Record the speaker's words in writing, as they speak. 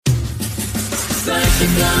First you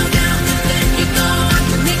go down, and then you go up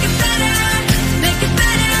to make it better,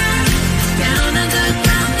 down on the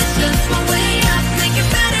ground, it's just one way up, make it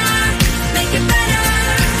better,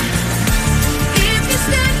 if you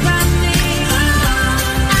stand by me,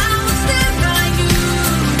 I will stand by you,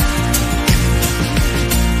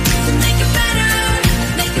 to make it better.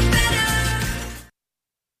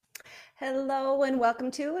 Hello and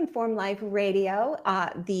welcome to Inform Life Radio,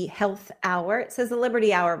 the Health Hour. It says the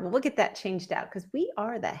Liberty Hour, but we'll get that changed out because we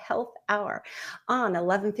are the Health Hour on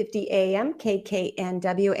 1150 AM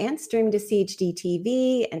KKNW and streamed to CHD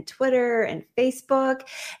TV and Twitter and Facebook.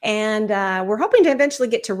 And we're hoping to eventually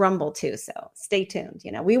get to Rumble too, so stay tuned.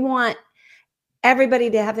 You know, we want everybody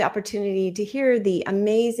to have the opportunity to hear the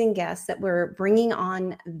amazing guests that we're bringing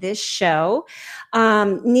on this show.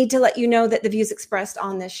 Need to let you know that the views expressed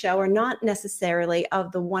on this show are not necessarily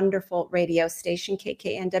of the wonderful radio station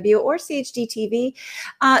KKNW or CHD TV.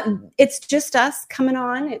 It's just us coming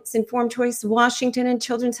on. It's Informed Choice Washington and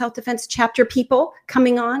Children's Health Defense chapter people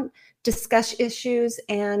coming on, discuss issues,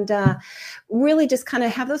 and really just kind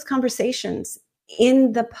of have those conversations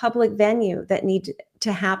in the public venue that need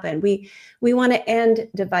to happen. We want to end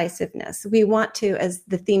divisiveness. We want to, as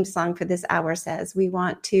the theme song for this hour says, we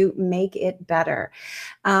want to make it better.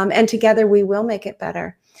 And together we will make it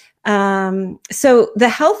better. So the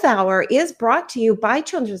Health Hour is brought to you by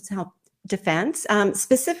Children's Health Defense,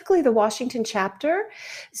 specifically the Washington chapter.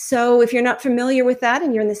 So if you're not familiar with that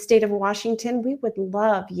and you're in the state of Washington, we would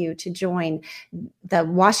love you to join the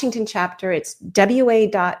Washington chapter. It's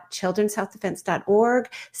wa.childrenshealthdefense.org.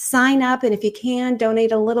 Sign up, and if you can,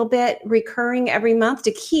 donate a little bit recurring every month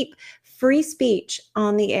to keep free speech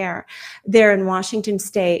on the air there in Washington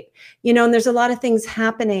State. You know, and there's a lot of things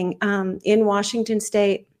happening in Washington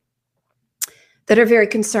State that are very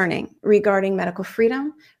concerning regarding medical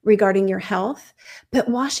freedom, regarding your health. But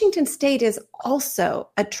Washington State is also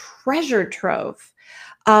a treasure trove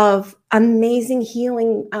of amazing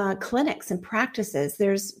healing clinics and practices.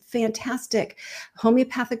 There's fantastic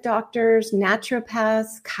homeopathic doctors,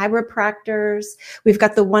 naturopaths, chiropractors. We've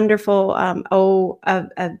got the wonderful Avina.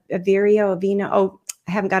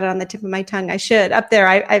 I haven't got it on the tip of my tongue. I should. Up there,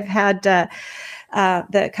 I've had the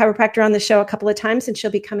chiropractor on the show a couple of times, and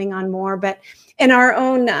she'll be coming on more. But in our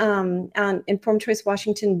own Informed Choice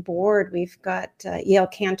Washington board, we've got Yale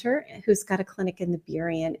Cantor, who's got a clinic in the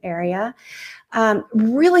Burien area.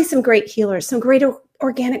 Really some great healers, some great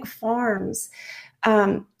organic farms.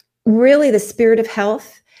 Really the spirit of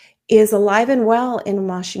health is alive and well in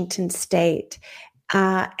Washington State.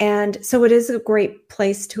 And so it is a great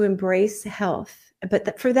place to embrace health.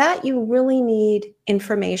 But for that, you really need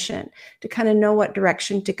information to kind of know what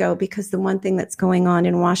direction to go, because the one thing that's going on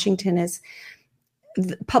in Washington is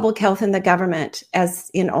public health in the government,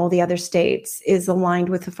 as in all the other states, is aligned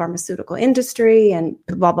with the pharmaceutical industry and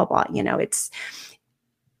blah, blah, blah. You know, it's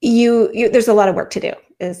there's a lot of work to do,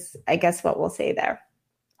 is I guess what we'll say there.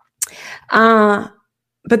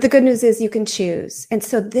 But the good news is you can choose. And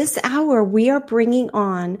so this hour, we are bringing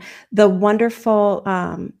on the wonderful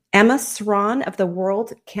Emma Sron of the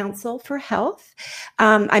World Council for Health.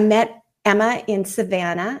 I met Emma in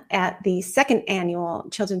Savannah at the second annual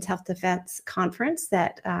Children's Health Defense Conference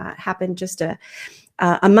that happened just a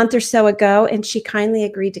month or so ago, and she kindly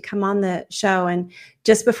agreed to come on the show. And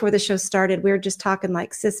just before the show started, we were just talking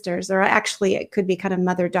like sisters, or actually it could be kind of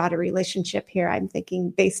mother-daughter relationship here, I'm thinking,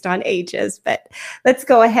 based on ages. But let's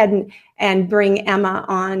go ahead and bring Emma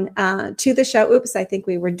on to the show. Oops, I think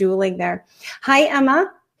we were dueling there. Hi,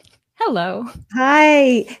 Emma. Hello.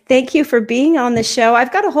 Hi. Thank you for being on the show.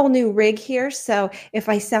 I've got a whole new rig here, so if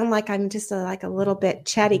I sound like I'm just like a little bit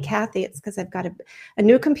chatty Cathy, it's because I've got a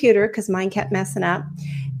new computer because mine kept messing up.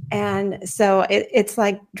 And so it's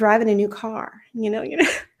like driving a new car, you know,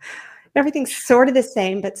 everything's sort of the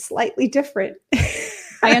same, but slightly different.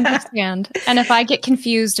 I understand. And if I get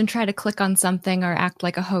confused and try to click on something or act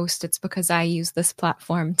like a host, it's because I use this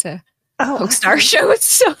platform to host our shows.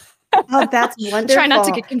 So oh, that's wonderful. Try not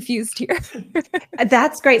to get confused here.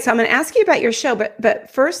 That's great. So I'm going to ask you about your show,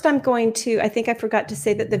 but first I think I forgot to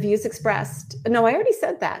say that the views expressed. No, I already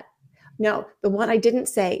said that. No, the one I didn't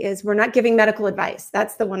say is we're not giving medical advice.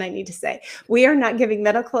 That's the one I need to say. We are not giving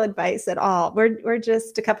medical advice at all. We're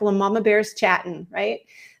just a couple of mama bears chatting, right,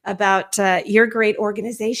 about your great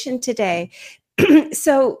organization today.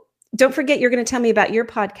 So don't forget, you're going to tell me about your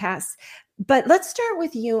podcast, but let's start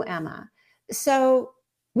with you, Emma. So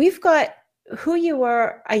we've got who you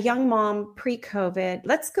were, a young mom pre-COVID.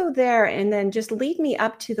 Let's go there and then just lead me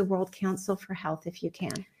up to the World Council for Health if you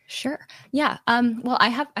can. Sure. Yeah. Well, I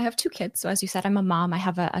have two kids. So as you said, I'm a mom. I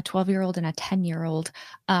have a 12-year-old and a 10-year-old.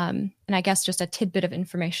 And I guess just a tidbit of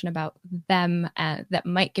information about them that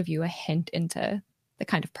might give you a hint into the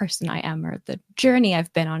kind of person I am or the journey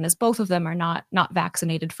I've been on is both of them are not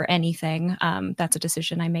vaccinated for anything. That's a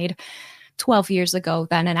decision I made 12 years ago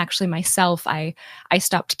then. And actually myself, I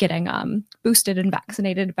stopped getting boosted and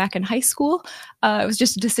vaccinated back in high school. It was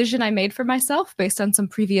just a decision I made for myself based on some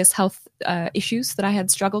previous health issues that I had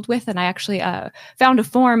struggled with. And I actually found a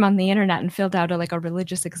form on the internet and filled out a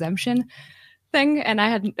religious exemption thing. And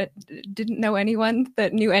I didn't know anyone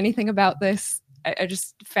that knew anything about this. I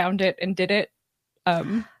just found it and did it.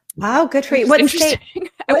 Wow, good for you. What state?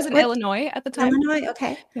 I was in Illinois at the time. Illinois,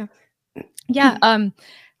 okay. Yeah.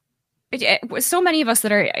 So many of us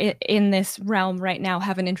that are in this realm right now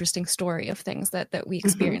have an interesting story of things that we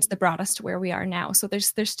experienced that brought us to where we are now. So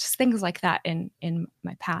there's just things like that in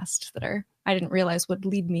my past that I didn't realize would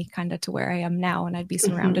lead me kind of to where I am now, and I'd be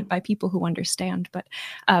surrounded by people who understand. But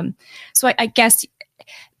so I guess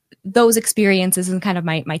those experiences and kind of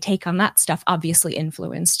my take on that stuff obviously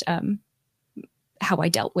influenced how I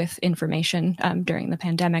dealt with information during the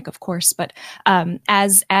pandemic, of course. But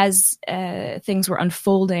as things were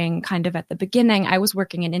unfolding kind of at the beginning, I was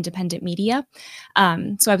working in independent media.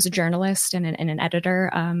 So I was a journalist and an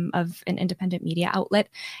editor of an independent media outlet.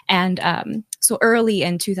 And so early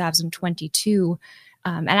in 2022,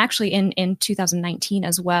 and actually in 2019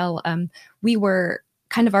 as well, we were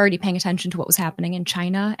kind of already paying attention to what was happening in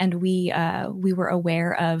China. And we were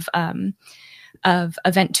aware of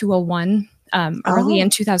Event 201, early in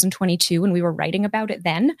 2022, and we were writing about it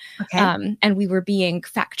then. Okay. And we were being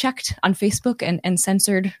fact checked on Facebook and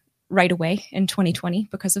censored right away in 2020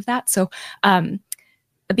 because of that. So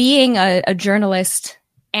being a journalist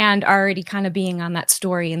and already kind of being on that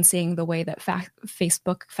story and seeing the way that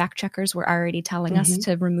Facebook fact checkers were already telling us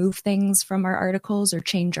to remove things from our articles or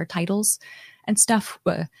change our titles and stuff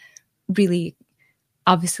really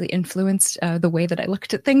obviously influenced the way that I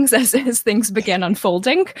looked at things as things began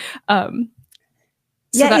unfolding.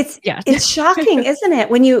 It's shocking, isn't it?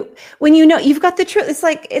 When you know you've got the truth, it's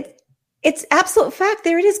like it's absolute fact.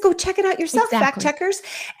 There it is. Go check it out yourself, Exactly. fact checkers,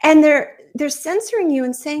 and they're censoring you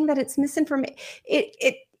and saying that it's misinformation.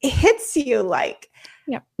 It hits you like,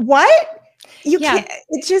 what? You can't.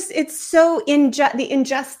 It's so the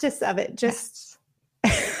injustice of it. Just.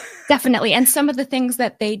 Definitely. And some of the things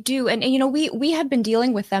that they do, and you know, we had been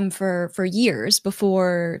dealing with them for years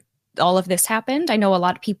before all of this happened. I know a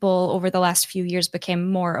lot of people over the last few years became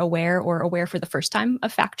more aware for the first time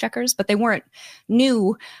of fact checkers, but they weren't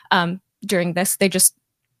new during this. They just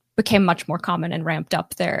became much more common and ramped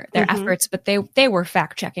up their efforts, but they were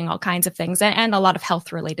fact checking all kinds of things and a lot of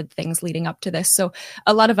health related things leading up to this. So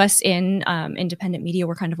a lot of us in independent media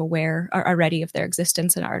were kind of aware already of their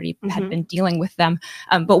existence and already had been dealing with them.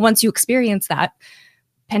 But once you experience that,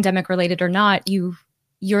 pandemic related or not,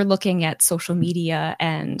 you're looking at social media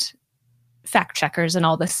and fact checkers and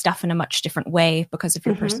all this stuff in a much different way because of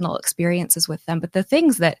your personal experiences with them. But the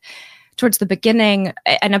things that towards the beginning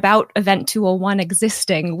and about Event 201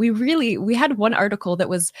 existing, we had one article that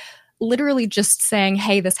was literally just saying,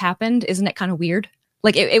 hey, this happened. Isn't it kind of weird?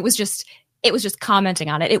 Like it was just commenting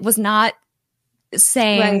on it. It was not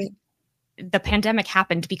saying the pandemic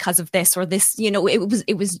happened because of this or this, you know, it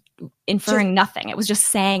was inferring nothing. It was just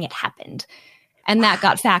saying it happened. And that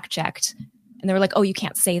got fact checked. And they were like, oh, you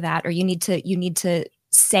can't say that, or you need to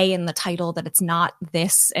say in the title that it's not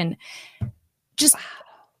this, and just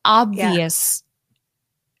obvious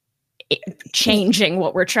changing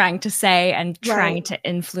what we're trying to say and trying to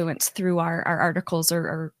influence through our articles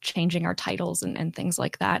or changing our titles and things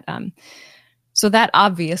like that. So that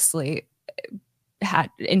obviously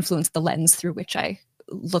had influenced the lens through which I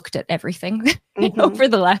looked at everything for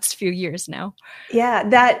the last few years now. Yeah,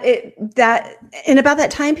 that and about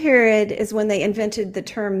that time period is when they invented the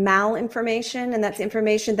term malinformation, and that's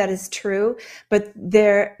information that is true, but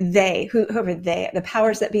whoever the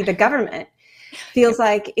powers that be, the government, feels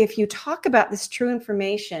like if you talk about this true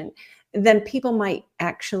information, then people might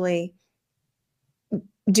actually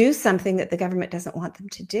do something that the government doesn't want them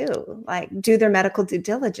to do, like do their medical due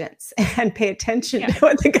diligence and pay attention to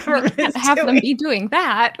what the government is have doing. Them be doing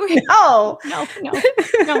that. No.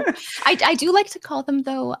 I do like to call them,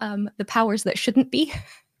 though, the powers that shouldn't be.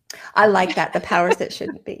 I like that. The powers that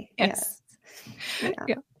shouldn't be. Yes.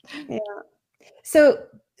 Yeah.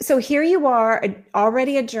 So here you are,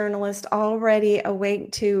 already a journalist, already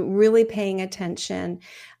awake to really paying attention.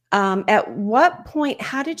 At what point,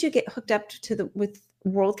 how did you get hooked up with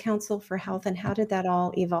World Council for Health, and how did that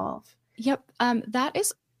all evolve? Yep. That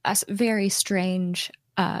is a very strange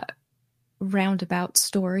roundabout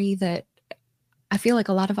story that I feel like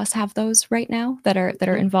a lot of us have those right now that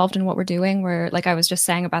are involved in what we're doing, where, like I was just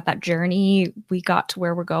saying about that journey, we got to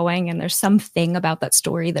where we're going, and there's something about that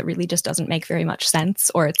story that really just doesn't make very much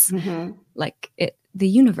sense, or it's like the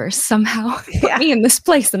universe somehow put me in this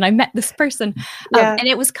place and I met this person. And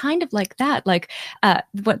it was kind of like that, like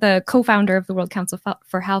what the co-founder of the World Council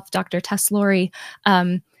for Health, Dr. Tess Lawrie,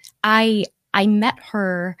 I met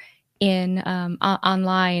her in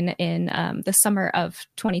online in the summer of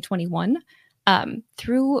 2021.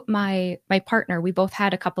 Through my partner. We both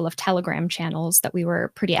had a couple of Telegram channels that we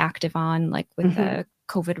were pretty active on, like with the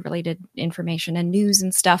COVID related information and news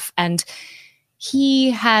and stuff. And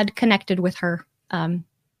he had connected with her.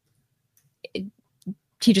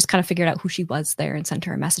 He just kind of figured out who she was there and sent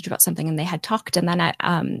her a message about something, and they had talked. And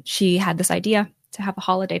then she had this idea to have a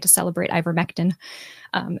holiday to celebrate ivermectin.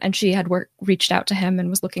 And she had reached out to him and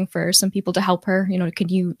was looking for some people to help her. You know,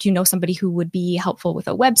 do you know somebody who would be helpful with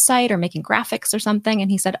a website or making graphics or something?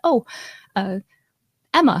 And he said,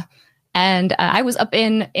 Emma. And I was up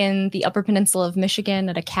in the Upper Peninsula of Michigan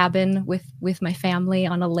at a cabin with my family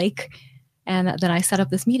on a lake. And then I set up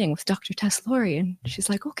this meeting with Dr. Tess Lawrie, and she's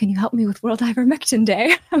like, "Oh, can you help me with World Ivermectin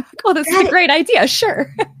Day?" I'm like, "Oh, this is a great idea.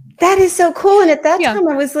 Sure." That is so cool. And at that time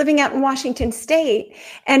I was living out in Washington State.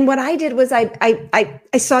 And what I did was I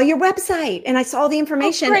saw your website and I saw the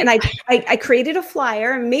information, and I created a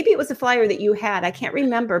flyer, and maybe it was a flyer that you had, I can't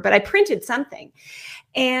remember, but I printed something.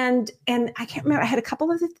 And I can't remember, I had a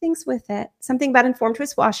couple other things with it, something about Informed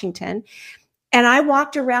Choice Washington. And I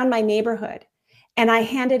walked around my neighborhood and I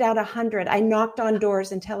handed out 100. I knocked on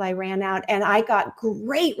doors until I ran out, and I got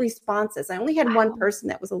great responses. I only had one person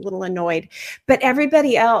that was a little annoyed, but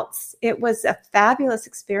everybody else, it was a fabulous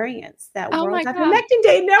experience. That World Ivermectin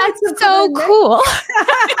Day. No, it's so cool.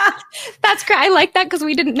 That's great. I like that because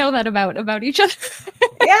we didn't know that about each other.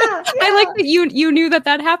 Yeah. I like that you knew that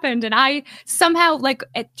happened, and I somehow, like,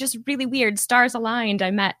 it just really weird, stars aligned.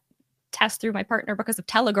 I met Tess through my partner because of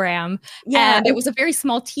Telegram. And it was a very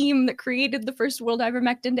small team that created the first World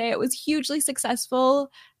Ivermectin Day. It was hugely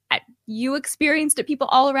successful. You experienced it. People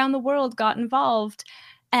all around the world got involved.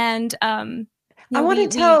 And I want to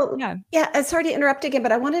tell, sorry to interrupt again,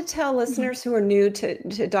 but I want to tell listeners who are new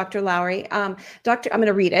to Dr. Lawrie, I'm going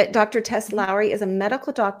to read it. Dr. Tess Lawrie is a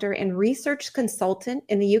medical doctor and research consultant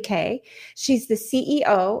in the UK. She's the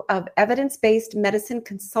CEO of Evidence-Based Medicine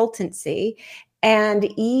Consultancy and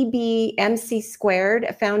EBMC Squared,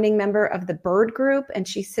 a founding member of the Bird Group, and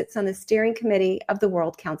she sits on the steering committee of the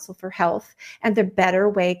World Council for Health and the Better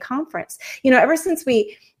Way Conference. You know, ever since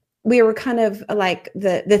we were kind of like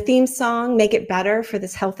the theme song, Make It Better, for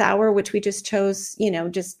this health hour, which we just chose, you know,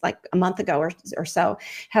 just like a month ago or so,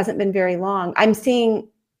 hasn't been very long. I'm seeing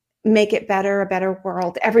Make It Better, a better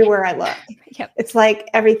world everywhere I look. It's like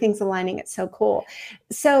everything's aligning. It's so cool.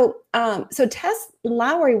 So Tess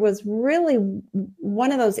Lawrie was really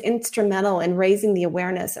one of those instrumental in raising the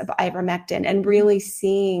awareness of ivermectin and really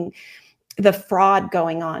seeing the fraud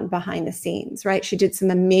going on behind the scenes, right? She did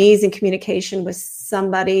some amazing communication with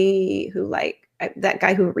somebody who, like, that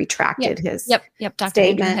guy who retracted his Dr.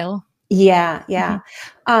 statement. Andrew Hill. Yeah.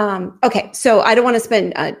 Okay. So I don't want to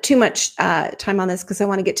spend too much time on this because I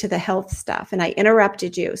want to get to the health stuff, and I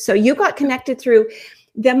interrupted you. So you got connected through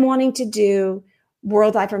them wanting to do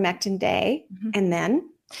World Ivermectin Day, and then?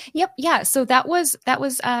 Yep. Yeah. So that was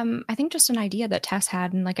I think just an idea that Tess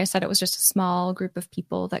had. And like I said, it was just a small group of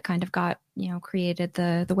people that kind of got, created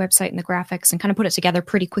the website and the graphics and kind of put it together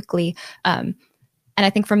pretty quickly. And I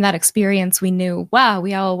think from that experience, we knew, wow,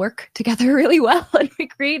 we all work together really well. And we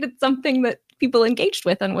created something that people engaged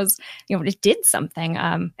with and was, it did something.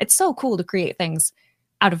 It's so cool to create things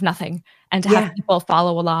out of nothing and to have people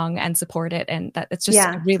follow along and support it. And that it's just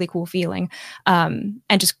a really cool feeling. And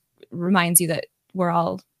just reminds you that we're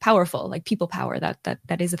all powerful, like people power,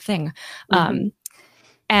 that is a thing.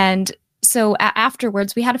 And so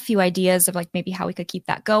afterwards, we had a few ideas of like maybe how we could keep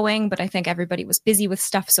that going, but I think everybody was busy with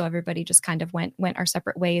stuff, so everybody just kind of went our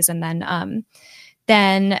separate ways. And then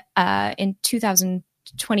in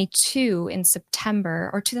 2022 in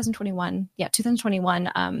September, or 2021,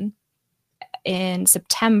 in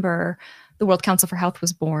September, the World Council for Health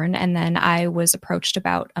was born, and then I was approached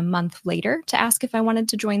about a month later to ask if I wanted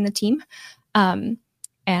to join the team. And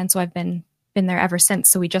so I've been there ever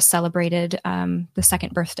since. So we just celebrated the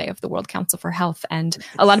second birthday of the World Council for Health. And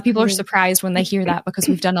a lot of people are surprised when they hear that because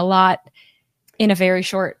we've done a lot in a very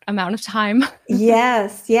short amount of time.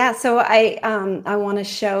 Yes. Yeah. So I want to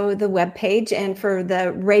show the webpage, and for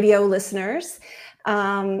the radio listeners,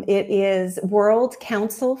 it is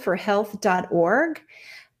worldcouncilforhealth.org.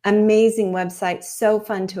 Amazing website, so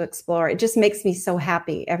fun to explore. It just makes me so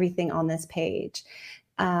happy, everything on this page.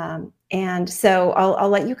 And so I'll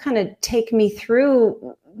let you kind of take me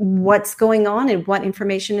through what's going on and what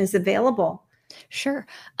information is available. Sure.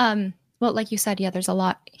 Well, like you said, yeah, there's a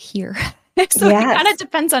lot here. So Yes. it kind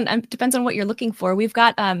of depends on what you're looking for. We've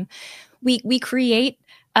got we create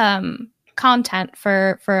content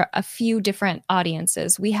for a few different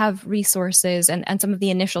audiences. We have resources, and some of the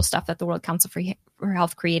initial stuff that the World Council for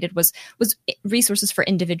Health created was resources for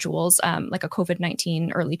individuals, like a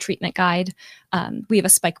COVID-19 early treatment guide. We have a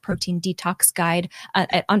spike protein detox guide.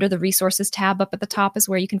 Under the resources tab up at the top is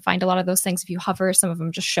where you can find a lot of those things. If you hover, some of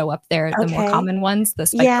them just show up there. The more common ones, the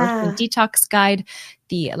spike protein detox guide,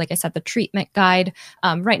 like I said, the treatment guide.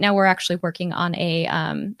 Right now, we're actually working on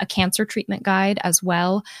a cancer treatment guide as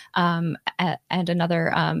well, and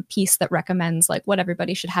another piece that recommends like what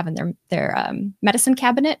everybody should have in their medicine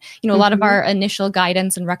cabinet. You know, a lot of our initial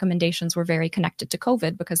guidance and recommendations were very connected to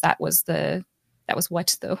COVID because that was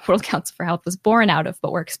what the World Council for Health was born out of,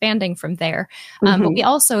 but we're expanding from there. But we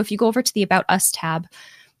also, if you go over to the About Us tab,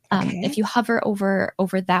 if you hover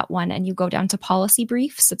over that one and you go down to policy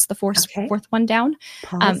briefs, it's the fourth one down.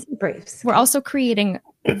 Policy briefs. We're also creating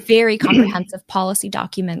very comprehensive policy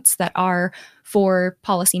documents that are for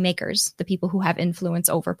policymakers, the people who have influence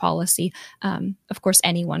over policy. Of course,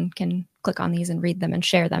 anyone can click on these and read them and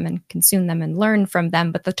share them and consume them and learn from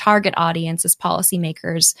them. But the target audience is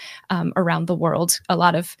policymakers around the world. A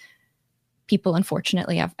lot of people,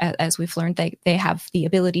 unfortunately, as we've learned, they have the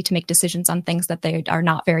ability to make decisions on things that they are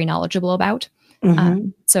not very knowledgeable about.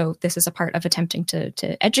 So this is a part of attempting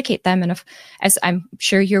to educate them. And as I'm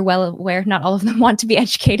sure you're well aware, not all of them want to be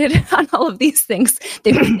educated on all of these things.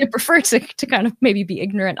 They prefer to kind of maybe be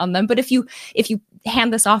ignorant on them. But if you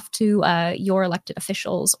hand this off to your elected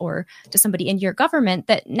officials or to somebody in your government,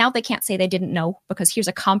 that now they can't say they didn't know, because here's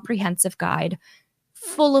a comprehensive guide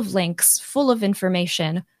full of links, full of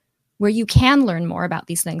information where you can learn more about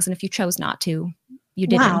these things. And if you chose not to, you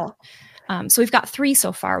didn't. Wow. So we've got 3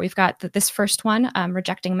 so far. We've got this first one,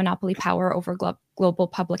 Rejecting Monopoly Power Over Global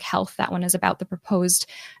Public Health. That one is about the proposed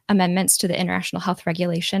amendments to the International Health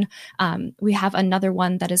Regulation. We have another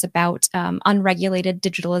one that is about unregulated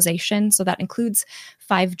digitalization. So that includes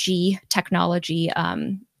 5G technology,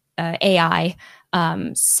 AI,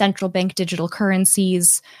 central bank digital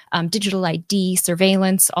currencies, digital ID,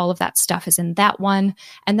 surveillance, all of that stuff is in that one.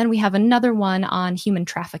 And then we have another one on human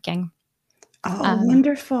trafficking. Oh,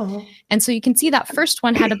 wonderful. And so you can see that first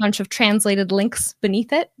one had a bunch of translated links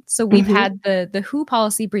beneath it. So we've had the WHO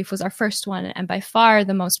policy brief was our first one, and by far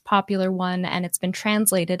the most popular one, and it's been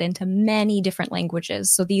translated into many different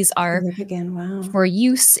languages. So these are for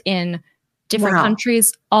use in different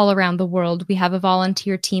countries all around the world. We have a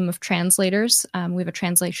volunteer team of translators. We have a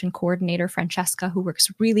translation coordinator, Francesca, who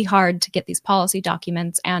works really hard to get these policy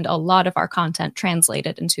documents and a lot of our content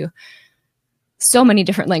translated into so many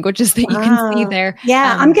different languages that you can see there.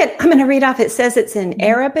 Yeah, I'm going to read off. It says it's in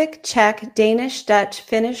Arabic, Czech, Danish, Dutch,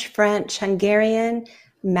 Finnish, French, Hungarian,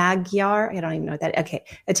 Magyar. I don't even know what that. Okay,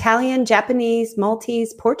 Italian, Japanese,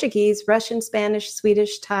 Maltese, Portuguese, Russian, Spanish,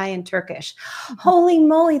 Swedish, Thai, and Turkish. Holy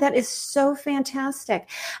moly, that is so fantastic!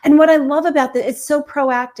 And what I love about that, it's so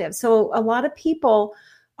proactive. So a lot of people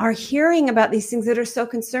are hearing about these things that are so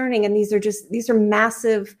concerning, and these are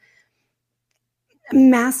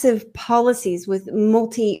massive policies with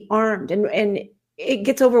multi-armed, and it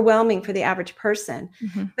gets overwhelming for the average person.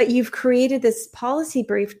 But you've created this policy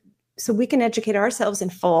brief so we can educate ourselves in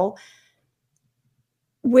full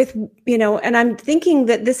with, and I'm thinking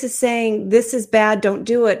that this is saying this is bad, don't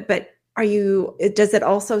do it. But does it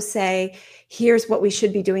also say, here's what we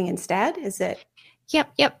should be doing instead? Is it?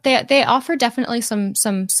 Yep. They offer definitely some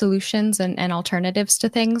solutions and alternatives to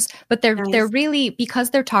things, but they're really, because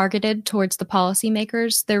they're targeted towards the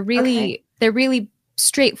policymakers, they're really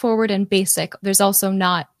straightforward and basic. There's also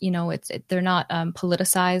not, they're not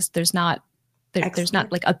politicized. There's not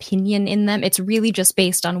like opinion in them. It's really just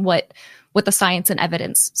based on what the science and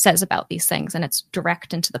evidence says about these things, and it's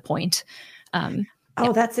direct and to the point.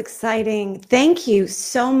 Oh, that's exciting. Thank you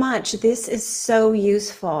so much. This is so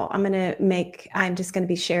useful. I'm just going to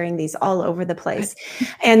be sharing these all over the place.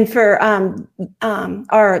 And for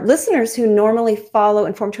our listeners who normally follow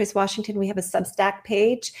Informed Choice Washington, we have a Substack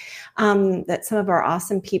page that some of our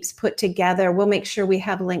awesome peeps put together. We'll make sure we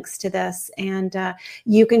have links to this, and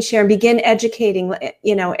you can share and begin educating,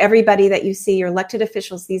 everybody that you see, your elected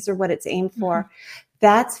officials. These are what it's aimed for.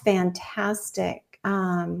 That's fantastic.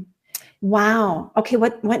 Wow. Okay.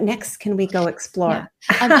 What next can we go explore?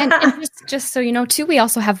 And just so you know, too, we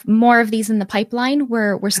also have more of these in the pipeline.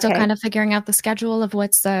 We're still kind of figuring out the schedule of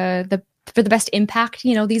what's the for the best impact,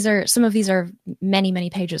 some of these are many, many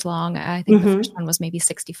pages long. I think the first one was maybe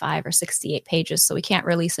 65 or 68 pages. So we can't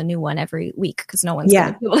release a new one every week because no one's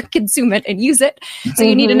going to be able to consume it and use it. So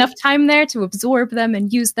you need enough time there to absorb them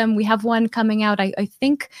and use them. We have one coming out, I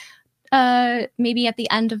think, maybe at the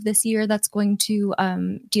end of this year, that's going to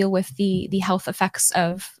deal with the health effects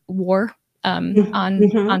of war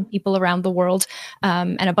on people around the world,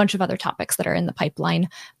 and a bunch of other topics that are in the pipeline.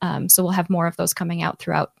 So we'll have more of those coming out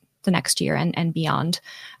throughout the next year and beyond.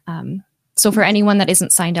 So for anyone that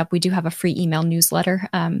isn't signed up, we do have a free email newsletter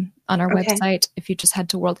on our website. If you just head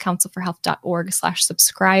to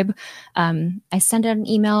worldcouncilforhealth.org/subscribe, I send out an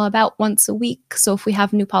email about once a week. So if we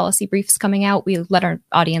have new policy briefs coming out, we let our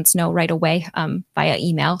audience know right away via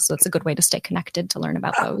email. So it's a good way to stay connected to learn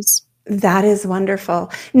about those. That is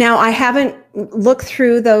wonderful. Now, I haven't looked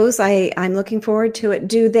through those. I'm looking forward to it.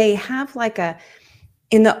 Do they have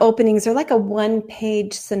in the openings, or like a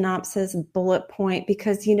one-page synopsis bullet point?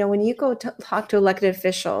 Because, when you go to talk to elected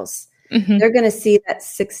officials, they're going to see that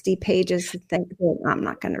 60 pages and think, I'm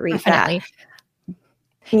not going to read that.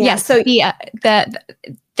 Yeah. So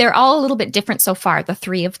they're all a little bit different so far. The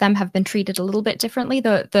three of them have been treated a little bit differently.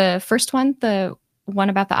 The first one, the one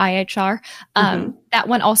about the IHR, that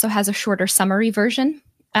one also has a shorter summary version,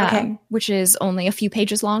 which is only a few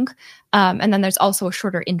pages long. And then there's also a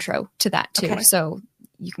shorter intro to that too. So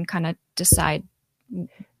you can kind of decide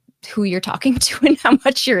who you're talking to and how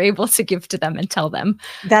much you're able to give to them and tell them.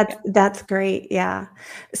 That's great. Yeah.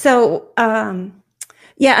 So,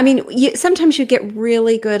 sometimes you get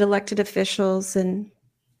really good elected officials and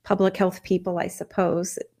public health people, I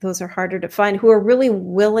suppose. Those are harder to find, who are really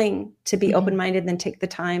willing to be open-minded and take the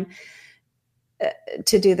time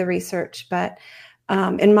to do the research. But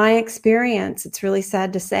in my experience, it's really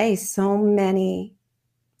sad to say so many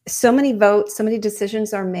votes, so many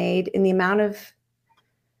decisions are made in the amount of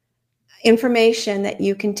information that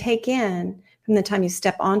you can take in from the time you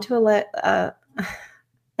step onto an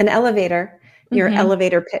elevator, your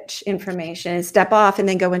elevator pitch information, and step off and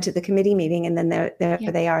then go into the committee meeting. And then there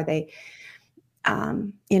they are.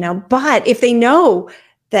 But if they know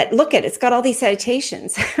that, it's got all these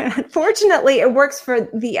citations, unfortunately, it works for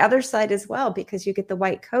the other side as well, because you get the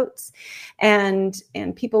white coats and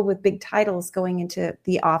people with big titles going into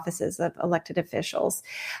the offices of elected officials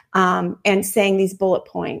and saying these bullet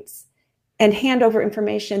points and hand over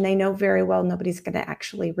information they know very well nobody's going to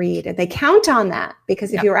actually read. And they count on that,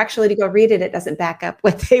 because if you're actually to go read it, it doesn't back up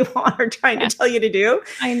what they are trying to tell you to do.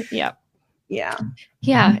 It's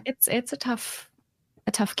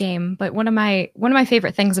a tough game, but one of my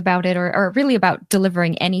favorite things about it, or really about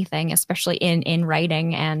delivering anything, especially in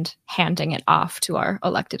writing and handing it off to our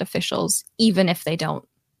elected officials, even if they don't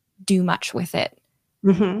do much with it.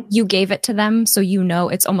 You gave it to them, so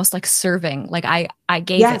it's almost like serving. Like I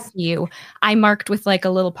gave it to you. I marked with like a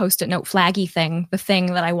little Post-it note flaggy thing, the thing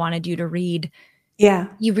that I wanted you to read. Yeah.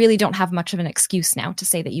 You really don't have much of an excuse now to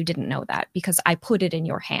say that you didn't know that, because I put it in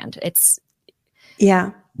your hand.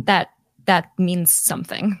 That means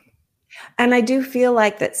something. And I do feel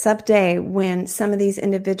like that someday, when some of these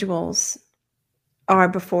individuals are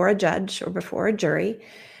before a judge or before a jury,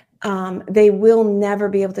 they will never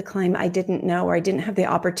be able to claim I didn't know, or I didn't have the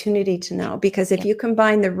opportunity to know. Because if you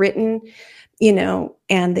combine the written,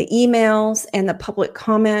 and the emails and the public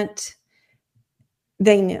comment,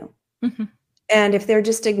 they knew. And if they're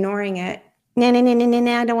just ignoring it, I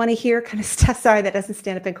don't want to hear kind of stuff. Sorry, that doesn't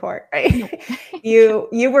stand up in court, right? You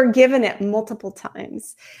were given it multiple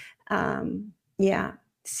times.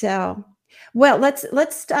 So, well,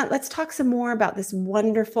 let's talk some more about this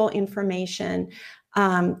wonderful information.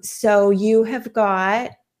 So you have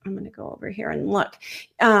got, I'm going to go over here and look.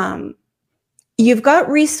 You've got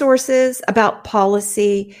resources about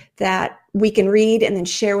policy that we can read and then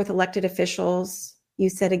share with elected officials. You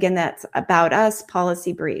said, again, that's About Us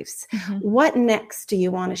policy briefs. What next do you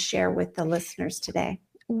want to share with the listeners today?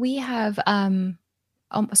 We have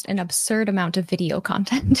almost an absurd amount of video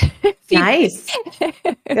content. Nice.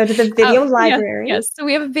 Go to the video library. Yes. So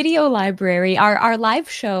we have a video library. Our live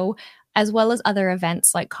show, as well as other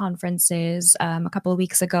events like conferences. A couple of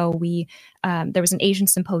weeks ago, there was an Asian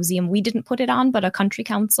symposium. We didn't put it on, but a country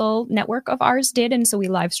council network of ours did. And so we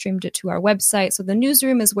live streamed it to our website. So the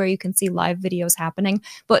newsroom is where you can see live videos happening,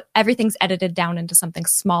 but everything's edited down into something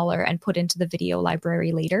smaller and put into the video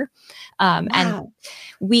library later. And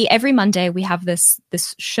every Monday, we have this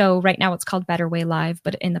show. Right now it's called Better Way Live,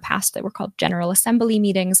 but in the past they were called General Assembly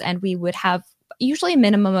meetings. And we would have usually a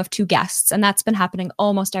minimum of 2 guests, and that's been happening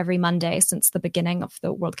almost every Monday since the beginning of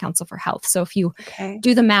the World Council for Health. So if you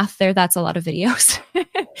do the math there, that's a lot of videos.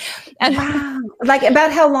 And, wow. Like,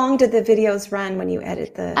 about how long did the videos run when you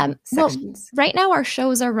edit the sections? Well, right now our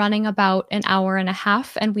shows are running about an hour and a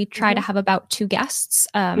half, and we try to have about 2 guests.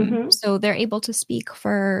 So they're able to speak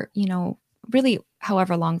for, really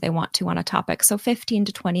however long they want to on a topic. So 15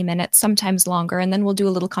 to 20 minutes, sometimes longer. And then we'll do a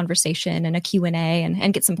little conversation and a Q&A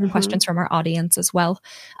and get some questions from our audience as well.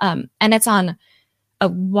 And it's on a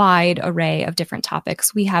wide array of different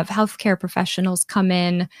topics. We have healthcare professionals come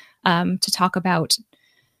in to talk about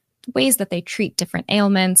ways that they treat different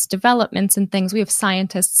ailments, developments and things. We have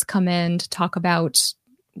scientists come in to talk about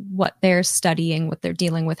what they're studying, what they're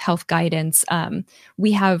dealing with, health guidance.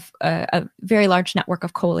 We have a very large network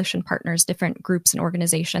of coalition partners, different groups and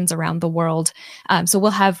organizations around the world. So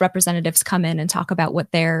we'll have representatives come in and talk about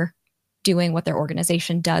what they're doing, what their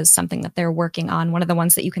organization does, something that they're working on. One of the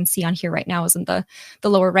ones that you can see on here right now is in the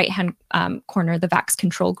lower right-hand corner, the Vax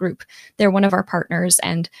Control Group. They're one of our partners,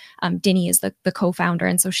 and Dinny is the co-founder.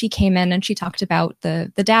 And so she came in and she talked about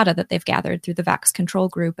the data that they've gathered through the Vax Control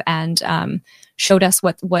Group and showed us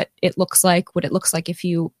what it looks like if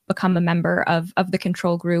you become a member of the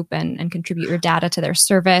control group and contribute your data to their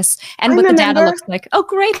service, and what the data looks like. Oh,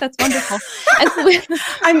 great. That's wonderful.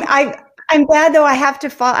 And so I'm bad though. I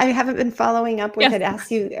haven't been following up with it.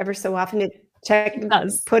 Asks you ever so often to check,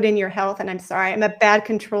 put in your health. And I'm sorry, I'm a bad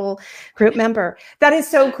control group member. That is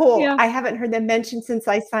so cool. Yeah. I haven't heard them mentioned since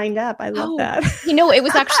I signed up. I love that. It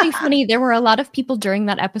was actually funny. There were a lot of people during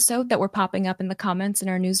that episode that were popping up in the comments in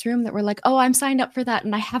our newsroom that were like, oh, I'm signed up for that.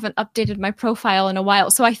 And I haven't updated my profile in a while.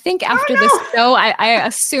 So I think after this show, I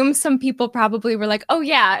assume some people probably were like, oh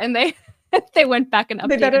yeah. And they went back and updated.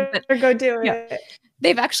 They better go do it.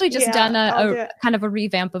 They've actually just done a kind of a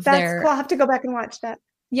revamp of That's cool. I'll have to go back and watch that.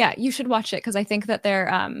 Yeah, you should watch it because I think that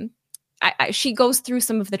they're she goes through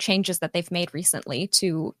some of the changes that they've made recently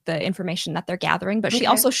to the information that they're gathering, but she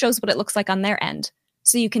also shows what it looks like on their end.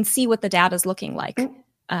 So you can see what the data is looking like,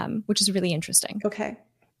 which is really interesting. Okay.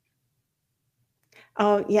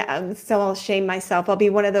 Oh, yeah. So I'll shame myself. I'll be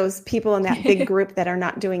one of those people in that big group that are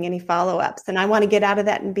not doing any follow-ups. And I want to get out of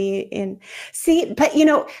that and be in. See, but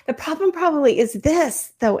the problem probably is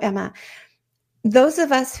this, though, Emma. Those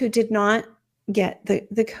of us who did not get the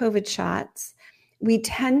COVID shots, we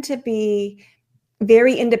tend to be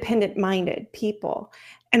very independent-minded people.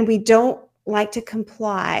 And we don't like to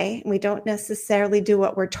comply. We don't necessarily do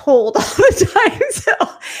what we're told all the time. So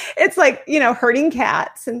it's like, herding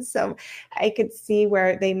cats. And so I could see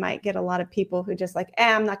where they might get a lot of people who just like,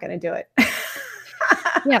 I'm not going to do it.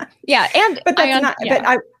 Yeah. But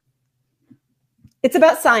that's it's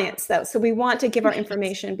about science though. So we want to give our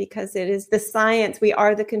information because it is the science. We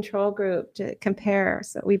are the control group to compare.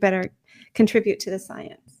 So we better contribute to the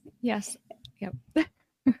science. Yes. Yep.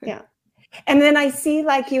 Yeah. And then I see,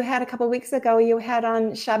 like you had a couple of weeks ago, you had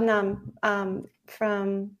on Shabnam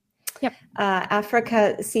from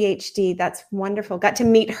Africa CHD. That's wonderful. Got to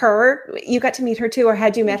meet her. You got to meet her too, or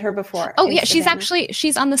had you met her before? Oh yeah,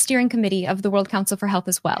 she's on the steering committee of the World Council for Health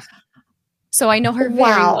as well. So I know her very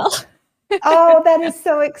well. Oh, that is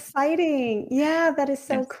so exciting. Yeah, that is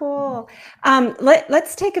so cool.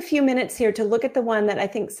 Let's take a few minutes here to look at the one that I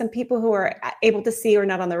think some people who are able to see or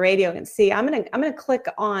not on the radio can see. I'm gonna click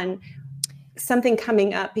on something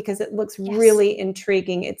coming up because it looks really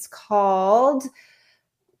intriguing. It's called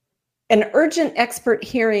an urgent expert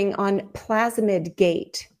hearing on Plasmid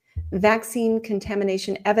Gate, vaccine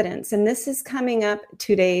contamination evidence. And this is coming up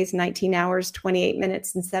 2 days, 19 hours, 28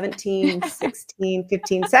 minutes, and 15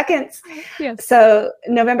 seconds. Yes. So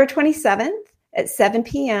November 27th at 7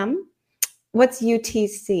 p.m. What's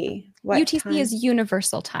UTC? UTC time? Is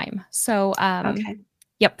Universal Time. So,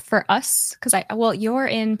 Yep, for us, because you're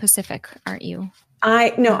in Pacific, aren't you?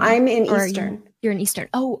 I'm in Eastern. You're in Eastern.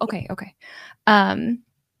 Oh, okay.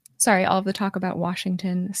 Sorry, all of the talk about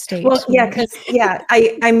Washington State. Well, because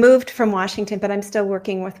I moved from Washington, but I'm still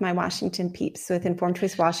working with my Washington peeps with Informed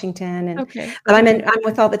Choice Washington, and but I'm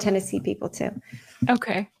with all the Tennessee people too.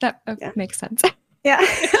 Okay, that makes sense. Yeah.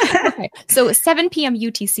 Okay, so 7 p.m.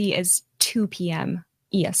 UTC is 2 p.m.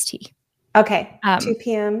 EST. Okay, 2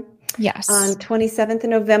 p.m. Yes. On 27th of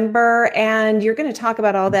November. And you're going to talk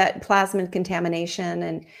about all that plasmid contamination.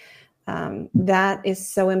 And that is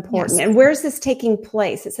so important. Yes. And where is this taking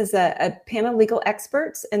place? It says a panel of legal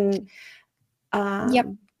experts. And Yep.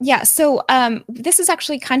 Yeah. So this is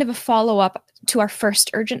actually kind of a follow-up to our first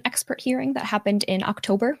urgent expert hearing that happened in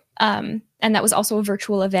October. And that was also a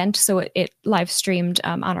virtual event. So it live streamed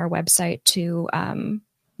on our website to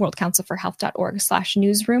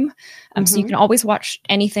worldcouncilforhealth.org/newsroom. So you can always watch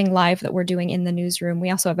anything live that we're doing in the newsroom.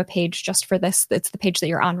 We also have a page just for this. It's the page that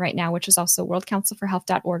you're on right now, which is also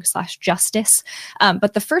worldcouncilforhealth.org/justice.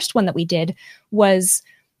 But the first one that we did was,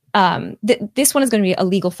 this one is going to be a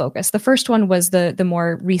legal focus. The first one was the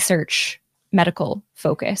more research medical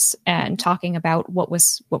focus and talking about what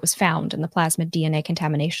was found in the plasmid DNA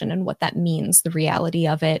contamination and what that means, the reality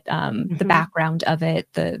of it, the background of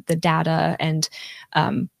it, the data. And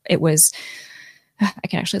it was, I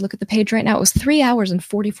can actually look at the page right now. It was 3 hours and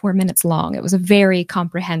 44 minutes long. It was a very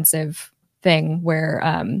comprehensive thing where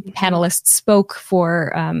panelists spoke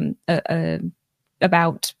for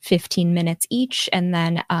about 15 minutes each. And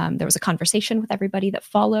then there was a conversation with everybody that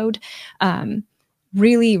followed.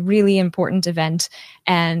 Really, really important event.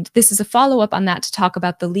 And this is a follow-up on that to talk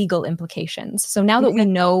about the legal implications. So now that we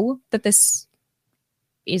know that this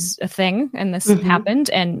is a thing and this happened,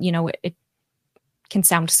 and, it can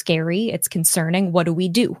sound scary, it's concerning, what do we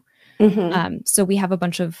do? So we have a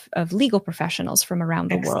bunch of legal professionals from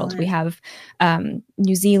around the world. We have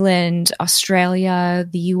New Zealand, Australia,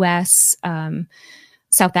 the US,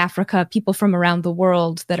 South Africa, people from around the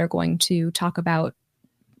world that are going to talk about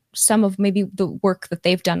some of maybe the work that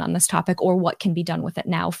they've done on this topic, or what can be done with it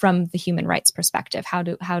now from the human rights perspective. How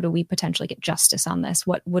do we potentially get justice on this?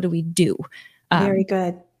 What do we do? Very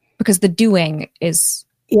good. Because the doing is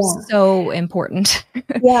so important.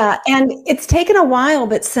 Yeah. And it's taken a while,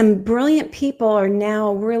 but some brilliant people are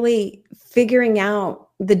now really figuring out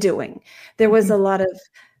the doing. There was a lot of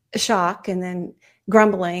shock and then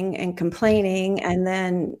grumbling and complaining, and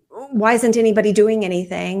then why isn't anybody doing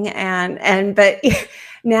anything? But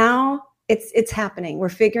now it's happening. We're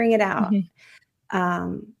figuring it out.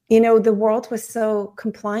 The world was so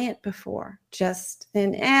compliant before,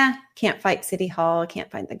 can't fight City Hall,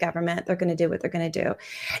 can't fight the government. They're going to do what they're going to do.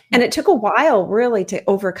 And it took a while really to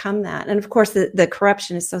overcome that. And of course the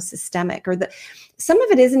corruption is so systemic, or some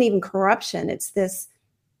of it isn't even corruption. It's this,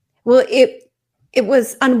 it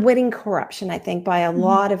was unwitting corruption, I think, by a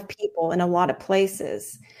lot of people in a lot of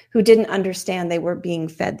places who didn't understand they were being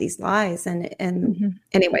fed these lies. And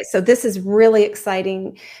anyway, so this is really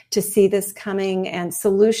exciting to see this coming and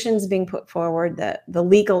solutions being put forward, the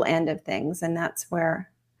legal end of things. And that's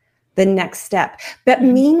where the next step. But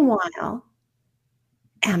meanwhile,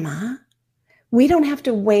 Emma, we don't have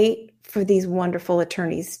to wait for these wonderful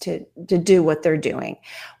attorneys to do what they're doing.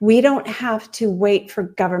 We don't have to wait for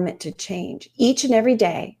government to change. Each and every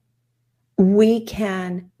day, we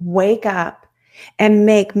can wake up and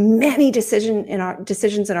make many decisions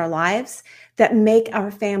in our lives that make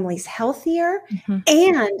our families healthier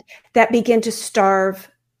and that begin to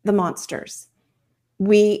starve the monsters.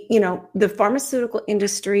 The pharmaceutical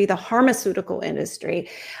industry, the pharmaceutical industry,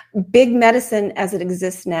 big medicine as it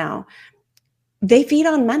exists now, they feed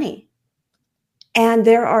on money. And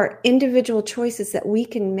there are individual choices that we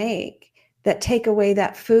can make that take away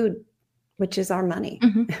that food, which is our money.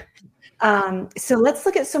 So let's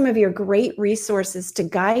look at some of your great resources to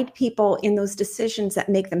guide people in those decisions that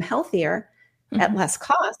make them healthier at less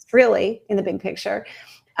cost, really, in the big picture,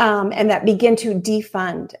 and that begin to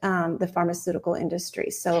defund the pharmaceutical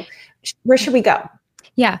industry. So where should we go?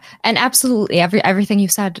 Yeah, and absolutely. Everything you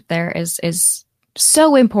said there is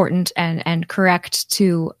so important and correct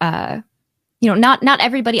to, not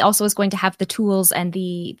everybody also is going to have the tools and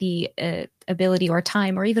the ability or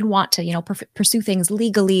time or even want to, pursue things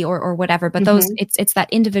legally or whatever. But it's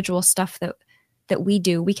that individual stuff that we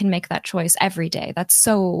do. We can make that choice every day. That's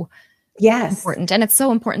so important. And it's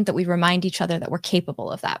so important that we remind each other that we're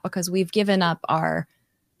capable of that, because we've given up our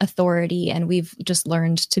authority and we've just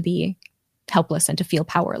learned to be helpless and to feel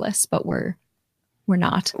powerless, but we're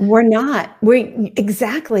not.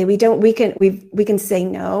 Exactly. We can say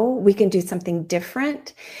no, we can do something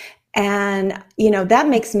different. And, that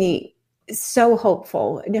makes me so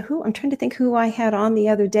hopeful. I'm trying to think who I had on the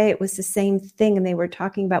other day. It was the same thing. And they were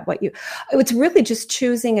talking about it's really just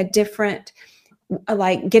choosing a different,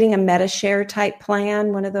 like getting a MediShare type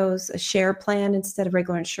plan, one of those, a share plan instead of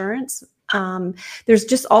regular insurance. There's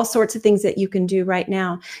just all sorts of things that you can do right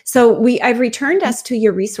now. So I've returned us to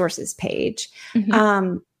your resources page.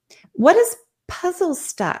 What is Puzzle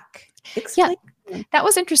Stuck? Explain. Yeah, that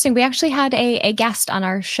was interesting. We actually had a guest on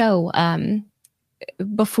our show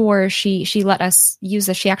before she let us use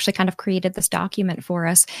this. She actually kind of created this document for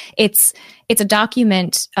us. It's a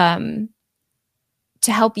document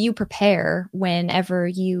to help you prepare whenever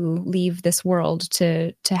you leave this world,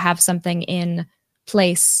 to have something in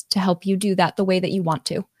place to help you do that the way that you want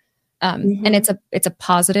to. And it's a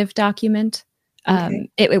positive document.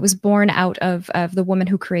 It was born out of the woman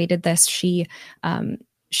who created this. She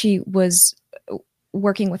was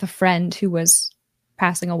working with a friend who was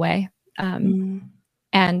passing away,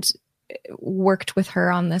 and worked with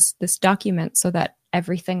her on this document so that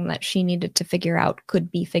everything that she needed to figure out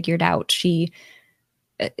could be figured out.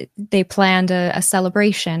 They planned a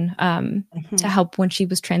celebration to help when she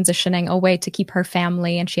was transitioning away, to keep her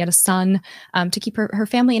family, and she had a son, to keep her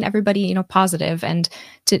family and everybody, positive, and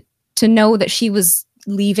to know that she was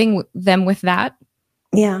leaving them with that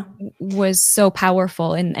was so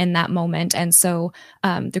powerful in that moment. And so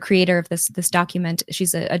the creator of this document,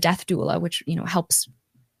 she's a death doula, which helps.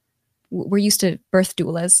 We're used to birth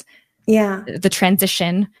doulas, the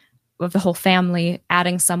transition of the whole family,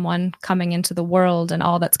 adding someone coming into the world and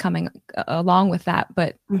all that's coming along with that.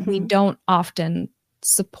 But we don't often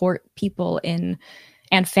support people and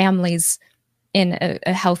families in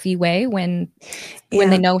a healthy way when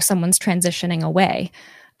they know someone's transitioning away.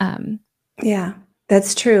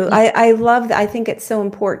 That's true. I love that. I think it's so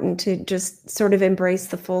important to just sort of embrace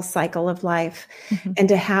the full cycle of life and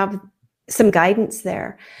to have some guidance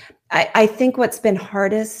there. I think what's been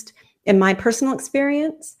hardest in my personal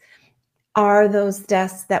experience are those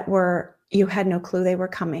deaths that you had no clue they were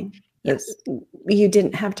coming. Yes. You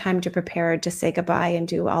didn't have time to prepare to say goodbye and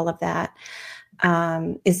do all of that.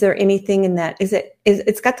 Is there anything in that?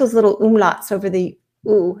 It's got those little umlauts over the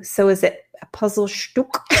ooh. So is it a puzzle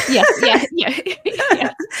Stück? Yes.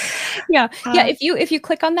 Yeah. If you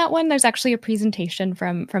click on that one, there's actually a presentation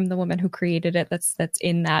from the woman who created it. That's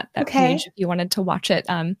in that page if you wanted to watch it.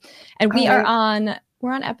 And we're on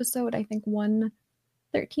episode, I think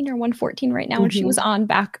 113 or 114 right now, and she was on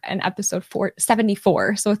back in episode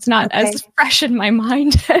 74. So it's not as fresh in my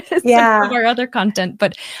mind as some of our other content,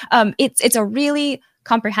 but it's a really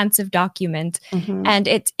comprehensive document, and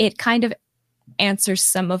it kind of answers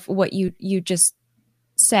some of what you just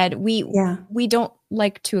said. We don't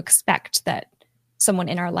like to expect that someone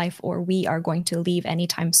in our life or we are going to leave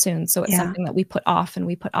anytime soon. So it's something that we put off.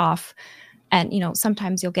 And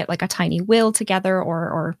sometimes you'll get like a tiny will together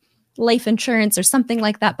or life insurance or something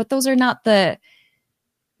like that. But those are not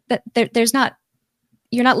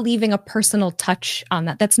you're not leaving a personal touch on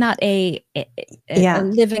that. That's not a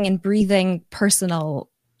living and breathing personal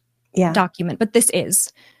document, but this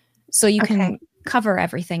is. So you can cover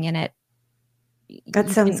everything in it. That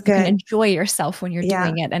sounds good. You can enjoy yourself when you're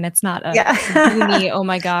doing it, and it's not gloomy, oh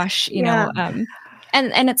my gosh, know.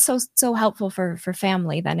 And it's so helpful for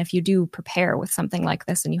family then if you do prepare with something like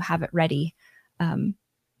this and you have it ready.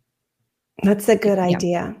 That's a good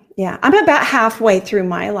idea. Yeah. I'm about halfway through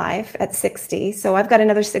my life at 60. So I've got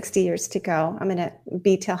another 60 years to go. I'm going to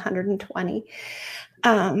be till 120.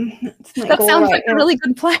 That sounds like a really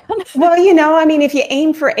good plan. Well, if you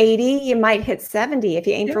aim for 80, you might hit 70. If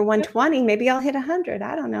you aim for 120, maybe I'll hit 100.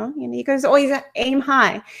 I don't know. You guys always aim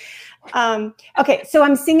high. Okay, so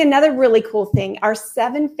I'm seeing another really cool thing. Our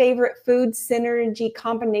 7 favorite food synergy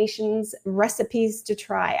combinations, recipes to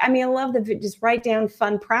try. I love just write down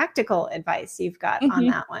fun, practical advice you've got on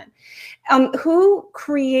that one. Who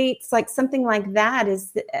creates like something like that?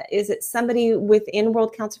 Is it somebody within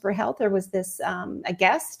World Council for Health, or was this a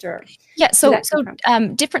guest? Or so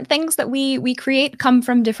different things that we create come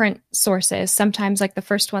from different sources. Sometimes, like the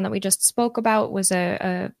first one that we just spoke about was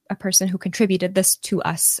a person who contributed this to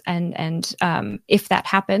us, and if that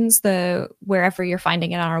happens, wherever you're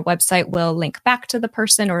finding it on our website will link back to the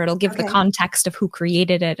person, or it'll give the context of who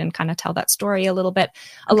created it and kind of tell that story a little bit.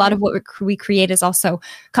 A lot of what we create is also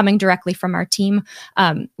coming directly from our team.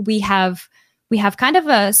 We have kind of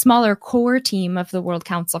a smaller core team of the World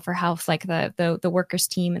Council for Health, like the workers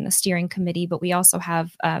team and the steering committee, but we also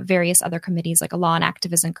have various other committees, like a law and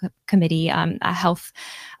activism committee, a health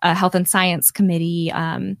and science committee.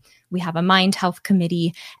 We have a mind health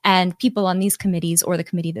committee, and people on these committees or the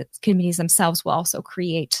committees themselves will also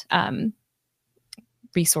create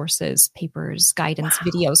resources, papers, guidance,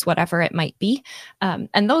 videos, whatever it might be.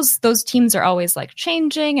 And those teams are always like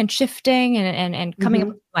changing and shifting and coming up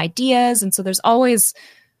with new ideas. And so there's always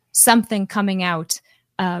something coming out.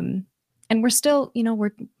 And we're still,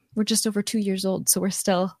 we're just over 2 years old. So we're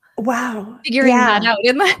still figuring that out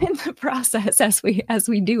in the process as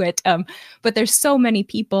we do it. But there's so many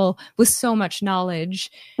people with so much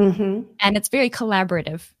knowledge, and it's very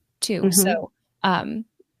collaborative too. So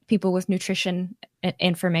people with nutrition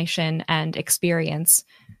information and experience,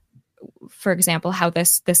 for example, how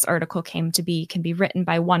this article came to be can be written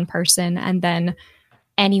by one person, and then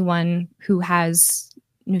anyone who has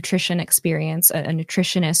nutrition experience, a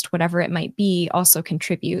nutritionist, whatever it might be, also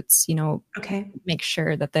contributes, make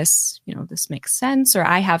sure that this makes sense, or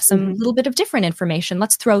I have some little bit of different information.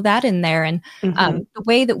 Let's throw that in there. And the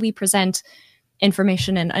way that we present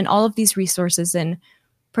information and all of these resources and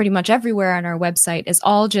pretty much everywhere on our website is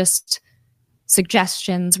all just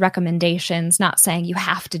suggestions, recommendations, not saying you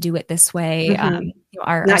have to do it this way.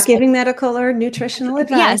 Not giving medical or nutritional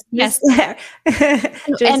advice. Yes.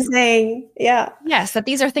 Just saying, yes, that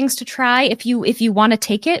these are things to try if you want to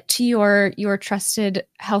take it to your trusted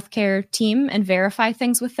healthcare team and verify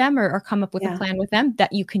things with them, or come up with a plan with them,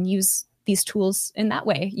 that you can use these tools in that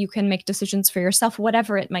way. You can make decisions for yourself,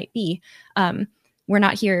 whatever it might be. We're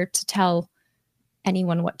not here to tell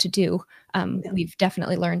anyone what to do. We've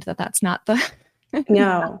definitely learned that that's not the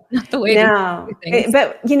not the way to do things.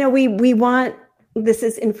 But we want, this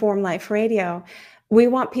is Informed Life Radio. We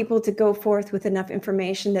want people to go forth with enough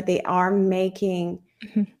information that they are making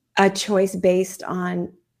a choice based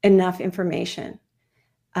on enough information.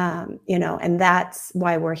 And that's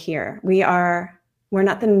why we're here. We're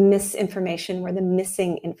not the misinformation, we're the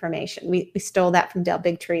missing information. We stole that from Del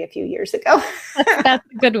Bigtree a few years ago. That's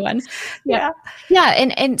a good one. Yeah.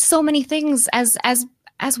 And so many things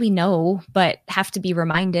as we know, but have to be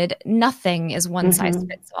reminded, nothing is one size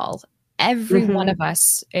fits all. Every one of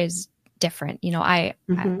us is different. I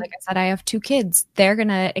like I said, I have 2 kids. They're going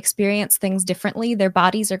to experience things differently. Their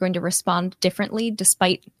bodies are going to respond differently,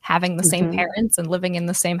 despite having the same parents and living in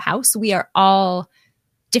the same house. We are all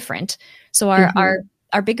different. So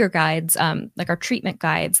our bigger guides, like our treatment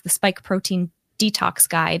guides, the spike protein detox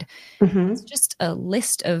guide, it's just a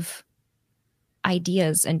list of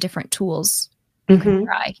ideas and different tools you can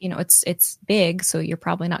try. It's big, so you're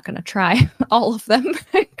probably not going to try all of them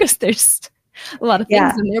because there's a lot of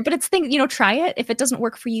things in there. But it's things, try it. If it doesn't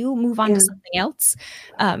work for you, move on to something else.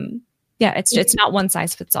 It's not one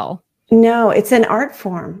size fits all. No, it's an art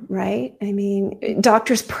form, right? I mean,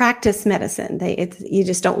 doctors practice medicine. You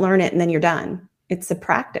just don't learn it and then you're done. It's a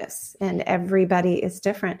practice, and everybody is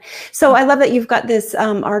different. So I love that you've got this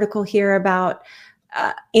article here about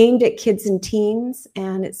aimed at kids and teens,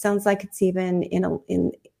 and it sounds like it's even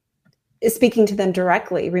in speaking to them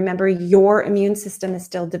directly. Remember, your immune system is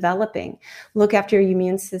still developing. Look after your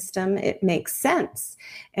immune system. It makes sense.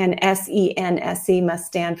 And SENSE must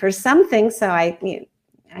stand for something. So I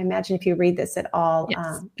imagine if you read this at all,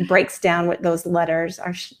 it breaks down what those letters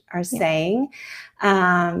are saying.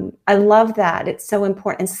 I love that. It's so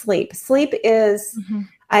important. And sleep is,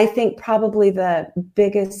 I think, probably the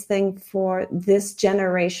biggest thing for this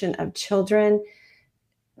generation of children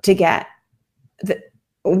to get.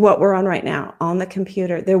 What we're on right now on the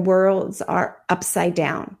computer, their worlds are upside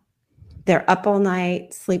down. They're up all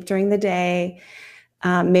night, sleep during the day,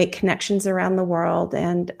 make connections around the world.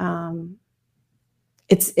 And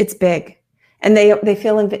it's big. And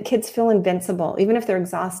kids feel invincible. Even if they're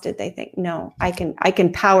exhausted, they think, no, I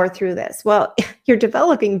can power through this. Well, your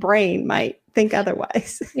developing brain might think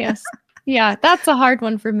otherwise. Yes. Yeah, that's a hard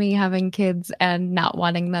one for me, having kids and not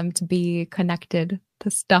wanting them to be connected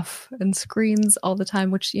to stuff and screens all the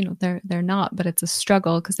time, which, they're not, but it's a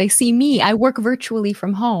struggle because they see me. I work virtually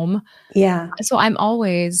from home. Yeah. So I'm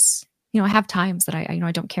always, I have times that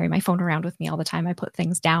I don't carry my phone around with me all the time. I put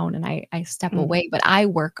things down and I step away, but I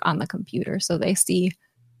work on the computer. So they see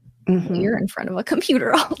you're in front of a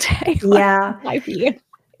computer all day. Yeah.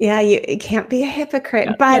 Yeah. You can't be a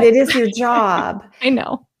hypocrite, but it is your job. I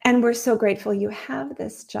know. And we're so grateful you have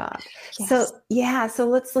this job. Yes. So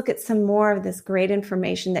let's look at some more of this great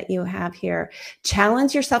information that you have here.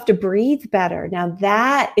 Challenge yourself to breathe better. Now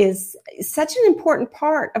that is such an important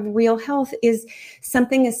part of real health, is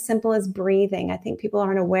something as simple as breathing. I think people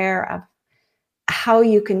aren't aware of how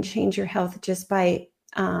you can change your health just by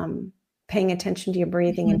paying attention to your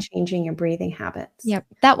breathing and changing your breathing habits. Yep.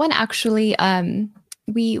 That one actually,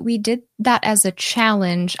 we did that as a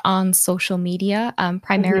challenge on social media,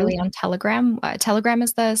 primarily on Telegram. Telegram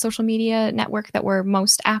is the social media network that we're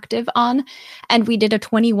most active on. And we did a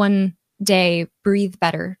 21-day breathe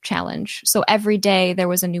better challenge. So every day there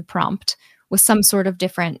was a new prompt with some sort of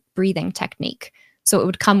different breathing technique. So it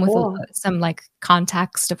would come with some like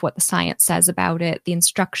context of what the science says about it, the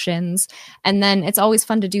instructions. And then it's always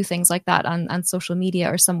fun to do things like that on social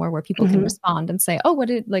media or somewhere where people can respond and say, oh,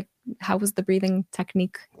 how was the breathing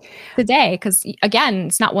technique today? Because again,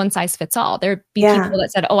 it's not one size fits all. There'd be people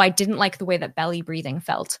that said, oh, I didn't like the way that belly breathing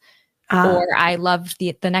felt. Or I loved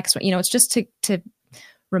the next one. It's just to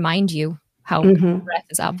remind you how breath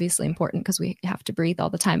is obviously important, because we have to breathe all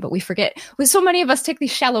the time, but we forget. So many of us take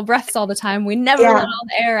these shallow breaths all the time. We never let all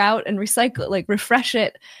the air out and recycle it, refresh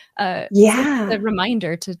it. The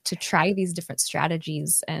reminder to try these different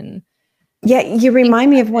strategies. And you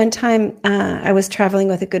remind me of one time I was traveling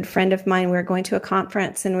with a good friend of mine. We were going to a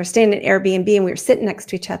conference and we're staying at Airbnb and we were sitting next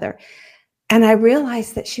to each other. And I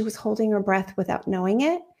realized that she was holding her breath without knowing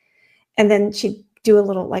it. And then she'd do a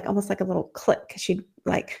little, like almost like a little click. She'd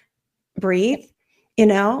like breathe, you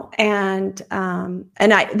know, and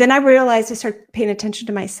I realized I started paying attention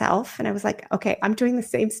to myself, and I was like, okay, I'm doing the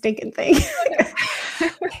same stinking thing.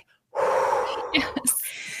 Yes.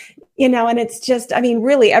 You know, and it's just, I mean,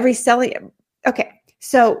 really every cell. Okay.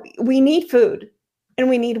 So we need food and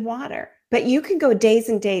we need water, but you can go days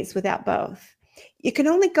and days without both. You can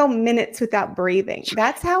only go minutes without breathing.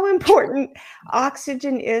 That's how important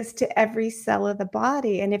oxygen is to every cell of the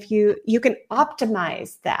body. And if you can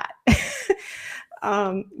optimize that,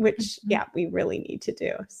 which, yeah, we really need to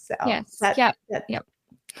do. So Yes. Yep.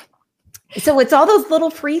 So it's all those little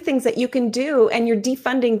free things that you can do, and you're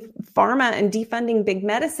defunding pharma and defunding big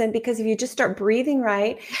medicine, because if you just start breathing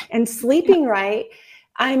right and sleeping right,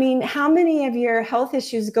 I mean, how many of your health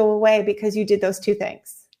issues go away because you did those two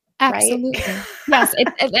things? Absolutely. Right? Yes.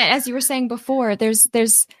 As you were saying before, there's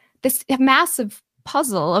this massive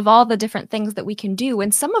puzzle of all the different things that we can do.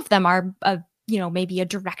 And some of them are, maybe a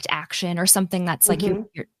direct action or something that's like,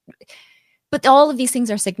 but all of these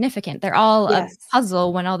things are significant. They're all a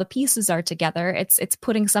puzzle. When all the pieces are together, it's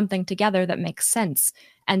putting something together that makes sense.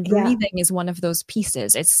 And breathing is one of those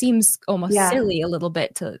pieces. It seems almost silly a little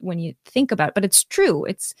bit when you think about it, but it's true.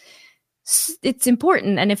 It's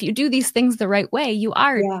important. And if you do these things the right way, you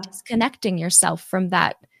are disconnecting yourself from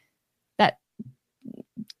that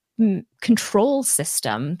control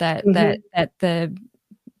system that the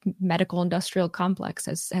medical industrial complex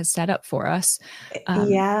has set up for us.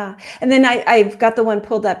 And then I've got the one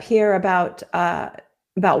pulled up here about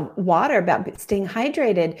water, about staying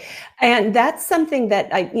hydrated. And that's something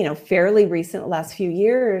that I, fairly recent, last few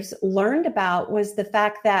years learned about, was the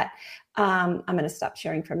fact that, I'm going to stop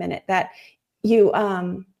sharing for a minute, that you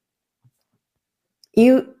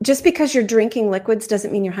just because you're drinking liquids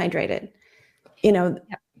doesn't mean you're hydrated.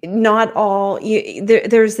 Not all,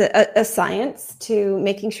 there's a science to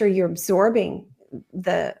making sure you're absorbing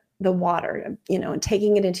the water, and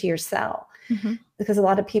taking it into your cell. Because a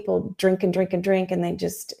lot of people drink and drink and drink, and they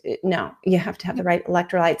just, no, you have to have the right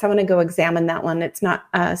electrolytes. I want to go examine that one. It's not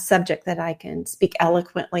a subject that I can speak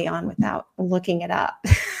eloquently on without looking it up.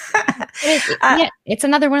 It's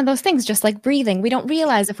another one of those things, just like breathing. We don't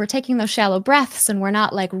realize if we're taking those shallow breaths and we're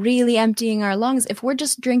not like really emptying our lungs, if we're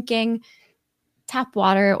just drinking tap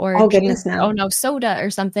water or soda or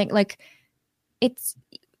something, like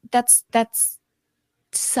that's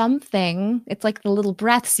something. It's like the little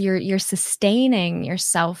breaths, you're sustaining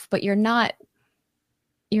yourself, but you're not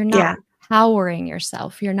powering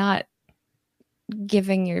yourself. You're not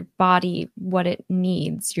giving your body what it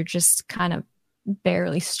needs. You're just kind of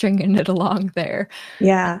barely stringing it along there.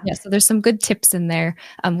 So there's some good tips in there.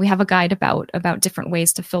 We have a guide about different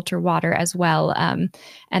ways to filter water as well,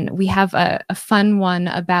 and we have a fun one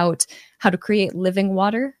about how to create living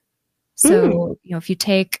water. So if you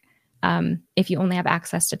take if you only have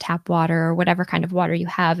access to tap water or whatever kind of water you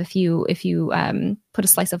have, if you put a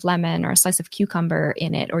slice of lemon or a slice of cucumber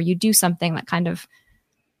in it, or you do something that kind of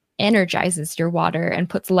energizes your water and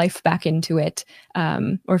puts life back into it,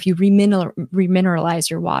 or if you remineralize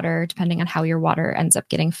your water, depending on how your water ends up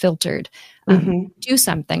getting filtered, do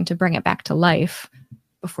something to bring it back to life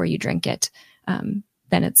before you drink it,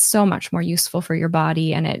 then it's so much more useful for your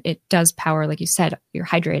body. And it does power, like you said, you're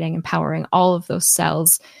hydrating and powering all of those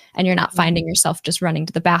cells, and you're not finding yourself just running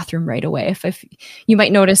to the bathroom right away. If you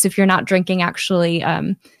might notice, if you're not drinking actually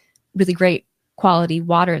really great quality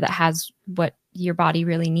water that has what your body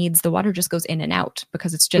really needs, the water just goes in and out,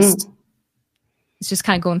 because it's just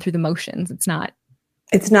kind of going through the motions. It's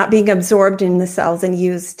not being absorbed in the cells and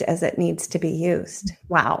used as it needs to be used.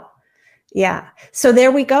 Wow. Yeah. So there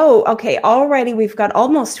we go. Okay. Already we've got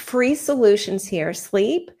almost free solutions here.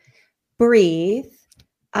 Sleep, breathe,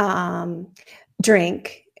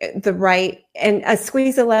 drink the right, and a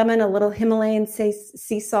squeeze of lemon, a little Himalayan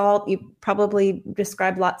sea salt. You probably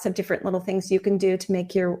described lots of different little things you can do to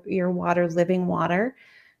make your water living water.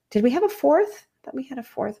 Did we have a fourth? I thought we had a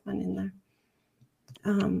fourth one in there.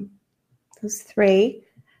 Those three.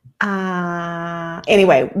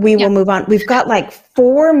 Anyway, we will move on. We've got like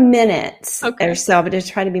 4 minutes or so, but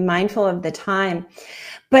just try to be mindful of the time.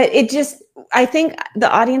 But I think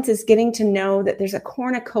the audience is getting to know that there's a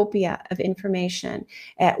cornucopia of information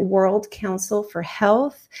at World Council for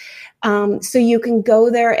Health. So you can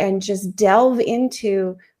go there and just delve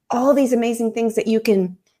into all these amazing things that you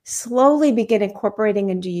can slowly begin incorporating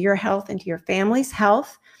into your health, into your family's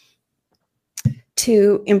health,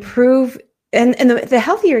 to improve. And the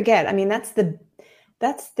healthier you get, I mean, that's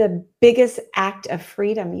the biggest act of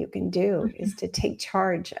freedom you can do, is to take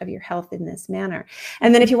charge of your health in this manner.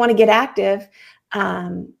 And then if you want to get active,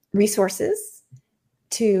 resources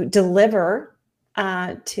to deliver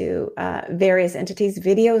to various entities,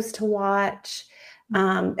 videos to watch.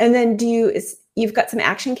 And then you've got some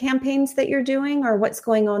action campaigns that you're doing, or what's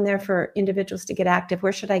going on there for individuals to get active?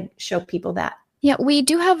 Where should I show people that? Yeah, we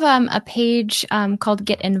do have a page called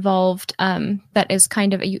Get Involved that is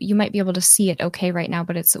kind of, you might be able to see it okay right now,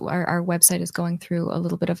 but it's our website is going through a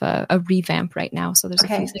little bit of a revamp right now. So there's a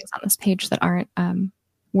few things on this page that aren't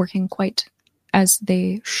working quite as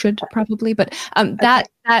they should probably. But that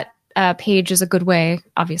page is a good way,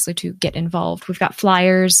 obviously, to get involved. We've got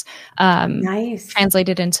flyers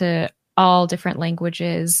translated into all different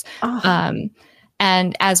languages.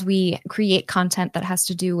 And as we create content that has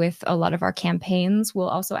to do with a lot of our campaigns, we'll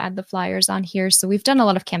also add the flyers on here. So we've done a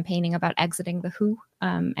lot of campaigning about exiting the WHO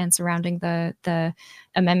and surrounding the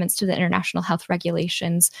amendments to the international health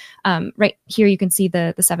regulations. Right here, you can see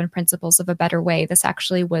the 7 principles of a better way. This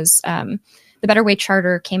actually was the Better Way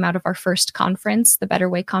Charter came out of our first conference, the Better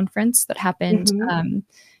Way Conference that happened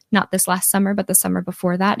not this last summer, but the summer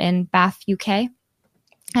before that in Bath, UK.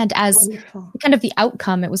 And as kind of the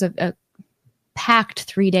outcome, it was a packed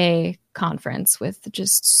 3-day conference with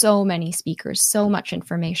just so many speakers, so much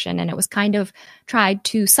information. And it was kind of tried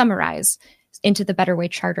to summarize into the Better Way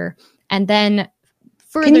Charter. And then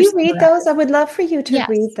further— Can you read those? I would love for you to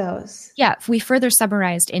read those. Yeah, we further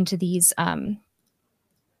summarized into these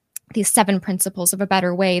 7 principles of a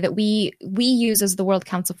better way that we use as the World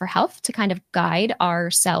Council for Health to kind of guide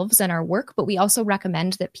ourselves and our work. But we also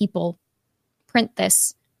recommend that people print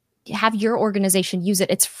this, have your organization use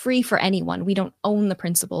it. It's free for anyone. We don't own the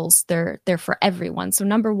principles. They're for everyone. So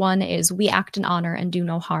number 1 is we act in honor and do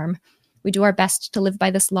no harm. We do our best to live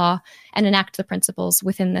by this law and enact the principles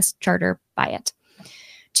within this charter by it.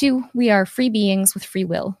 2, we are free beings with free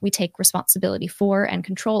will. We take responsibility for and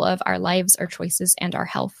control of our lives, our choices, and our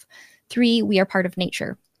health. 3, we are part of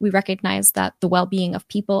nature. We recognize that the well-being of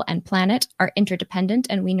people and planet are interdependent,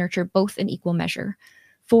 and we nurture both in equal measure.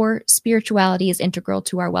 4, spirituality is integral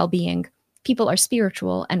to our well-being. People are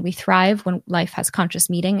spiritual, and we thrive when life has conscious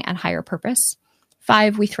meaning and higher purpose.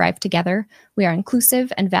 5, we thrive together. We are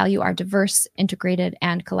inclusive and value our diverse, integrated,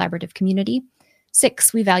 and collaborative community.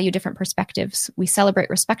 6, we value different perspectives. We celebrate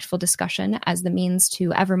respectful discussion as the means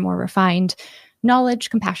to ever more refined knowledge,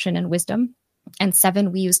 compassion, and wisdom. And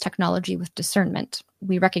 7, we use technology with discernment.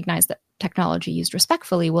 We recognize that technology used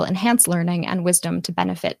respectfully will enhance learning and wisdom to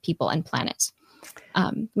benefit people and planet.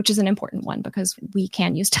 Which is an important one because we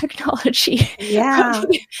can use technology. Yeah.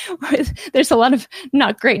 There's a lot of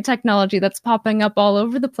not great technology that's popping up all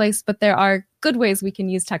over the place, but there are good ways we can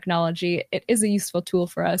use technology. It is a useful tool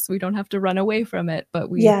for us. We don't have to run away from it, but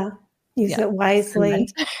we use it wisely.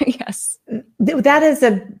 Yes. That is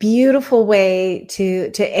a beautiful way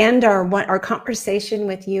to end our conversation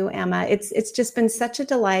with you, Emma. It's just been such a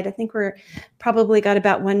delight. I think we're probably got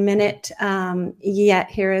about 1 minute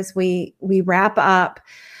yet here as we wrap up.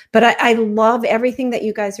 But I love everything that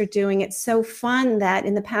you guys are doing. It's so fun that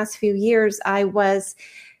in the past few years, I was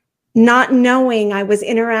not knowing I was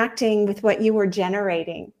interacting with what you were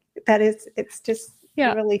generating. It's just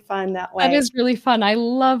really fun that way. That is really fun. I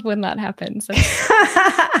love when that happens.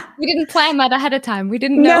 We didn't plan that ahead of time. We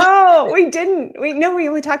didn't know. No, we didn't. We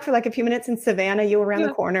only talked for like a few minutes in Savannah. You were around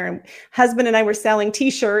the corner, and husband and I were selling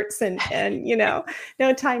T-shirts and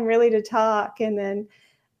no time really to talk. And then,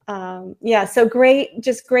 so great,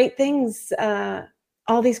 just great things.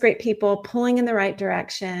 All these great people pulling in the right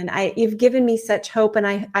direction. You've given me such hope,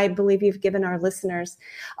 and I believe you've given our listeners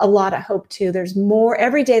a lot of hope too. There's more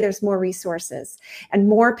every day. There's more resources and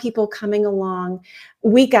more people coming along.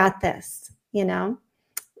 We got this.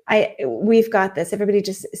 We've got this. Everybody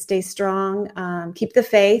just stay strong. Keep the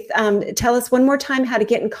faith. Tell us one more time how to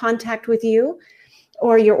get in contact with you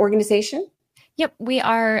or your organization. Yep, we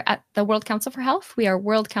are at the World Council for Health. We are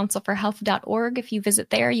worldcouncilforhealth.org. If you visit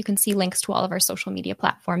there, you can see links to all of our social media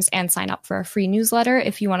platforms and sign up for our free newsletter.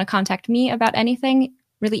 If you want to contact me about anything,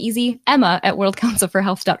 really easy, Emma at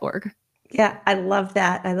worldcouncilforhealth.org. Yeah, I love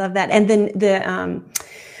that. And then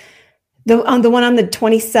the one on the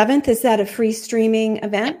 27th, is that a free streaming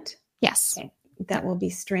event? Yes. Okay. That will be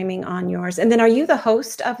streaming on yours. And then are you the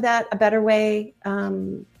host of that A Better Way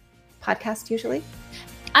podcast usually?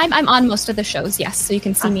 I'm on most of the shows, yes. So you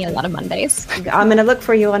can see me a lot of Mondays. I'm going to look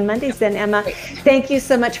for you on Mondays then, Emma. Thank you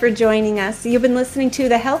so much for joining us. You've been listening to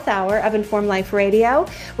the Health Hour of Informed Life Radio.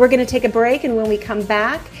 We're going to take a break, and when we come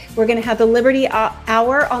back, we're going to have the Liberty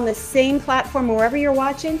Hour on the same platform wherever you're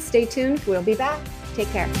watching. Stay tuned. We'll be back. Take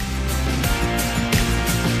care.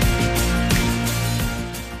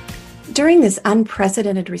 During this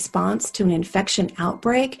unprecedented response to an infection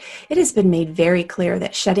outbreak, it has been made very clear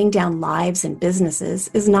that shutting down lives and businesses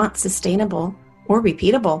is not sustainable or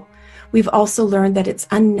repeatable. We've also learned that it's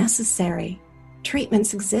unnecessary.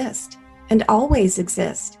 Treatments exist and always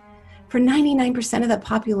exist. For 99% of the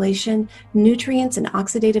population, nutrients and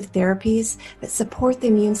oxidative therapies that support the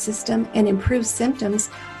immune system and improve symptoms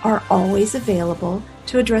are always available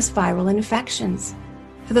to address viral infections.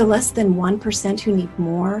 For the less than 1% who need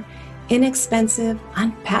more, inexpensive,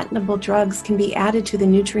 unpatentable drugs can be added to the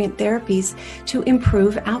nutrient therapies to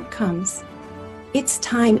improve outcomes. It's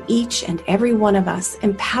time each and every one of us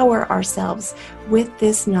empower ourselves with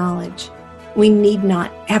this knowledge. We need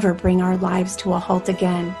not ever bring our lives to a halt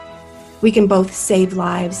again. We can both save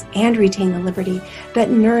lives and retain the liberty that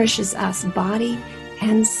nourishes us body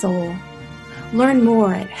and soul. Learn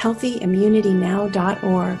more at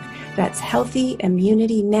healthyimmunitynow.org. That's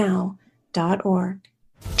healthyimmunitynow.org.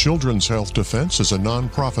 Children's Health Defense is a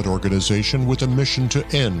nonprofit organization with a mission to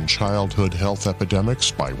end childhood health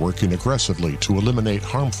epidemics by working aggressively to eliminate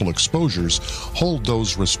harmful exposures, hold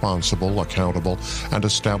those responsible accountable, and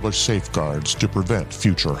establish safeguards to prevent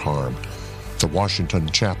future harm. The Washington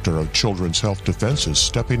chapter of Children's Health Defense is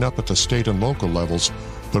stepping up at the state and local levels,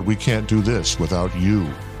 but we can't do this without you.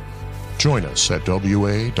 Join us at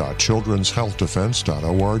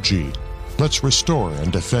wa.childrenshealthdefense.org. Let's restore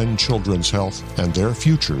and defend children's health and their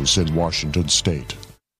futures in Washington State.